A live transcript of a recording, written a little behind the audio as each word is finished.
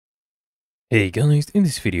Hey guys, in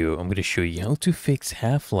this video I'm going to show you how to fix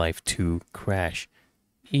Half-Life 2 crash.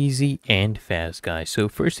 Easy and fast, guys. So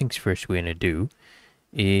first things first, we're going to do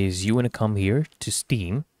is you want to come here to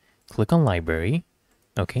Steam, click on library,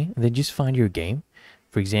 okay, and then just find your game.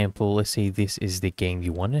 For example, let's say this is the game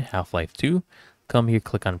you wanted, Half-Life 2. Come here,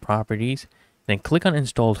 click on properties, then click on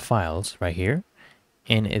installed files right here,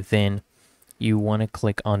 and then you want to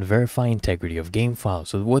click on verify integrity of game files.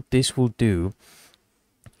 So what this will do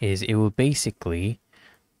is it will basically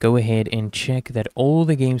go ahead and check that all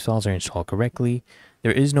the game's files are installed correctly.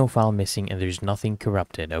 There is no file missing and there's nothing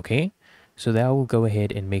corrupted, okay? So that will go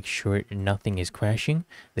ahead and make sure nothing is crashing.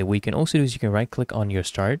 Then what you can also do is you can right click on your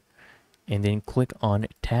start and then click on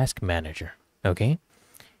task manager, okay?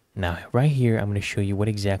 Now right here I'm going to show you what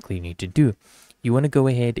exactly you need to do. You want to go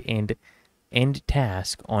ahead and end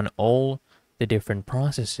task on all the different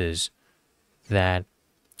processes that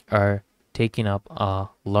are taking up a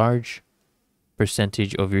large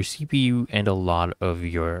percentage of your CPU and a lot of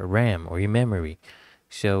your RAM or your memory.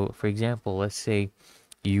 So for example, let's say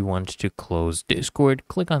you want to close Discord,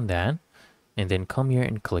 click on that and then come here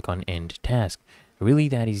and click on end task. Really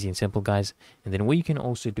that easy and simple, guys. And then what you can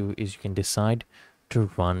also do is you can decide to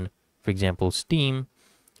run, for example, Steam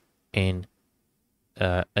in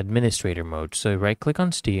administrator mode. So right click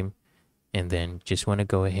on Steam and then just want to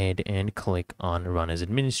go ahead and click on run as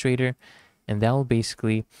administrator, and that will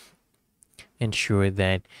basically ensure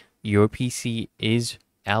that your PC is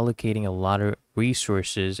allocating a lot of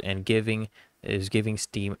resources and giving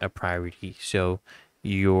Steam a priority. So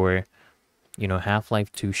your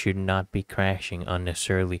Half-Life 2 should not be crashing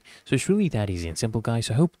unnecessarily. So it's really that easy and simple, guys.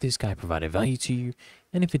 I hope this guide provided value to you,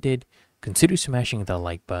 and if it did, consider smashing that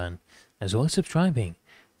like button as well as subscribing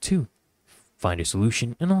to Find a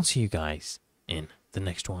Solution, and I'll see you guys in the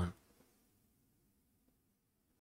next one.